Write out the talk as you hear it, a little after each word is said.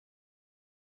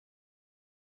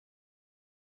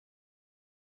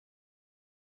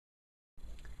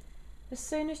As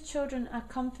soon as children are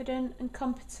confident and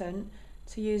competent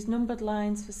to use numbered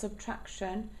lines for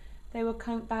subtraction, they will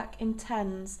count back in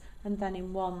tens and then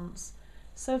in ones.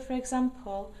 So for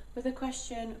example, with the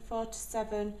question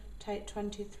 47 take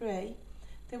 23,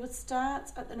 they would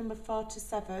start at the number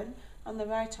 47 on the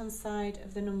right hand side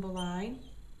of the number line,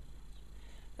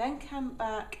 then count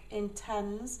back in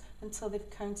tens until they've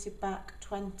counted back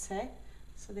 20.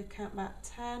 So they count back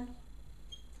 10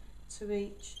 to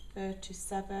reach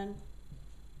 37,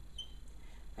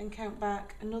 then count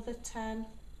back another 10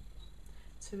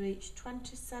 to reach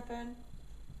 27,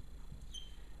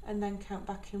 and then count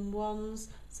back in ones,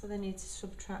 so they need to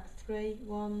subtract 3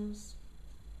 ones,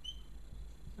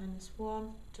 minus 1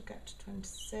 to get to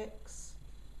 26,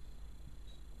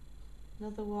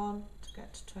 another 1 to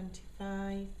get to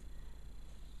 25,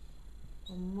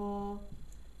 one more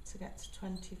to get to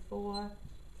 24.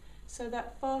 So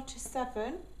that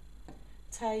 47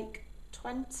 take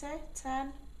 20,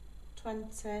 10,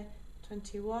 20,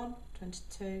 21,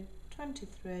 22,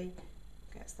 23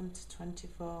 gets them to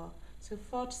 24. So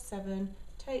 47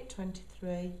 take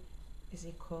 23 is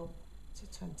equal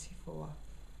to 24.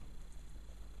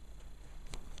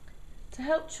 To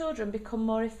help children become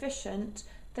more efficient,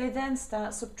 they then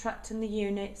start subtracting the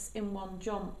units in one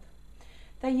jump.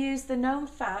 They use the known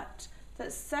fact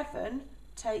that 7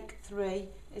 take 3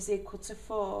 is equal to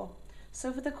 4.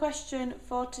 So for the question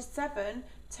 47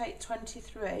 take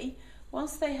 23,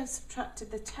 once they have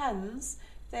subtracted the tens,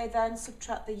 they then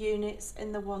subtract the units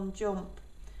in the one jump.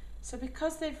 So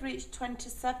because they've reached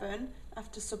 27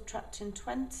 after subtracting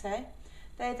 20,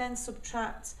 they then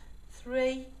subtract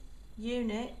 3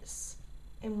 units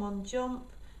in one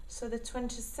jump. So the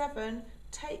 27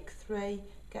 take 3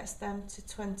 gets them to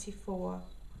 24.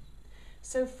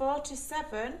 So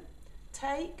 47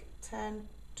 take 10,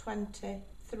 20,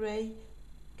 3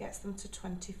 gets them to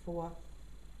 24.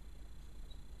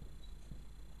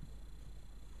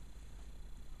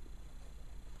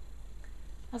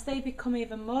 As they become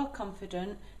even more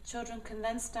confident, children can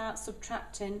then start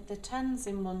subtracting the tens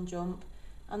in one jump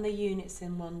and the units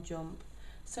in one jump.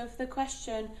 So for the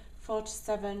question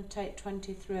 47 take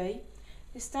 23,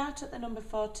 they start at the number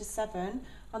 47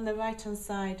 on the right hand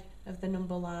side of the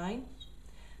number line.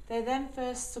 They then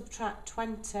first subtract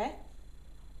 20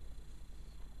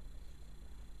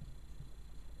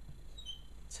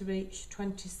 to reach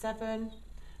 27,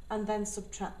 and then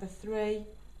subtract the 3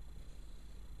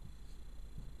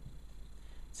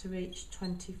 to reach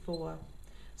 24.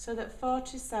 So that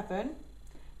 47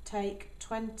 take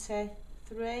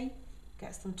 23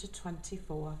 gets them to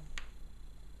 24.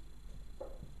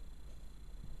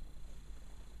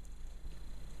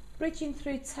 Bridging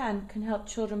through 10 can help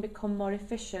children become more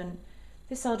efficient.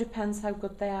 This all depends how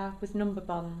good they are with number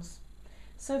bonds.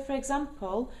 So for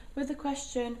example, with the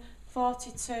question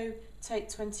 42 take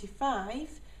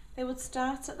 25, they would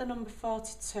start at the number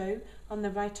 42 on the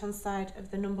right hand side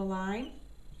of the number line.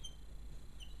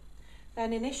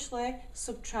 Then initially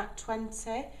subtract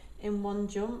 20 in one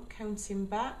jump, counting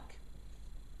back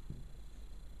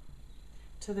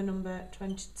to the number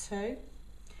 22.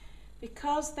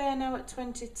 Because they are now at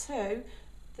 22,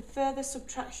 the further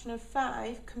subtraction of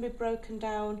 5 can be broken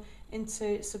down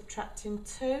into subtracting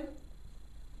 2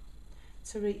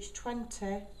 to reach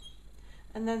 20,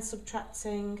 and then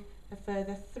subtracting a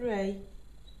further 3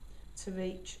 to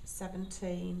reach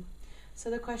 17. So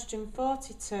the question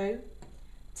 42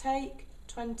 take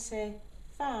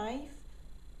 25,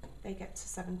 they get to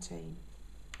 17.